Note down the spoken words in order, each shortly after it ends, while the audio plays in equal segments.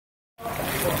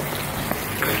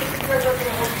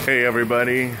Hey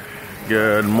everybody,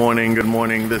 good morning,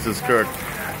 this is Kirk,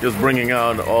 just bringing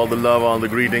out all the love, all the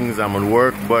greetings. I'm at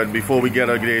work, but before we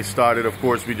get our day started, of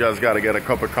course, we just got to get a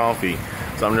cup of coffee.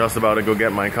 So I'm just about to go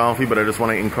get my coffee, but I just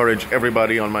want to encourage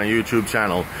everybody on my YouTube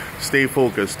channel, stay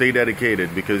focused, stay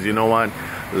dedicated, because you know what?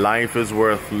 Life is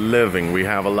worth living. We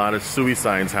have a lot of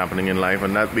suicides happening in life,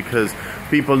 and that's because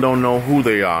people don't know who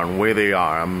they are and where they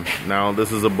are. Now,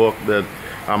 this is a book that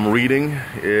I'm reading.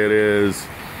 It is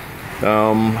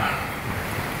 7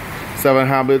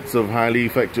 Habits of Highly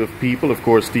Effective People, of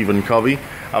course, Stephen Covey.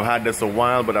 I've had this a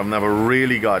while, but I've never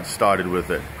really got started with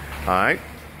it. Alright?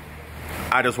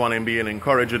 I just want to be an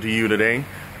encourager to you today.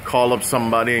 Call up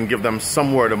somebody and give them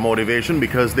some word of motivation,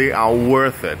 because they are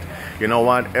worth it. You know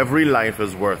what? Every life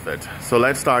is worth it. So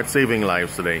let's start saving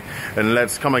lives today. And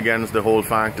let's come against the whole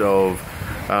fact of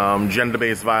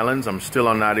gender-based violence. I'm still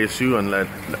on that issue, and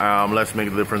let's make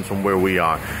a difference from where we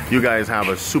are. You guys have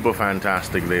a super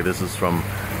fantastic day. This is from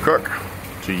Kirk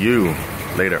to you.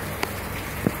 Later.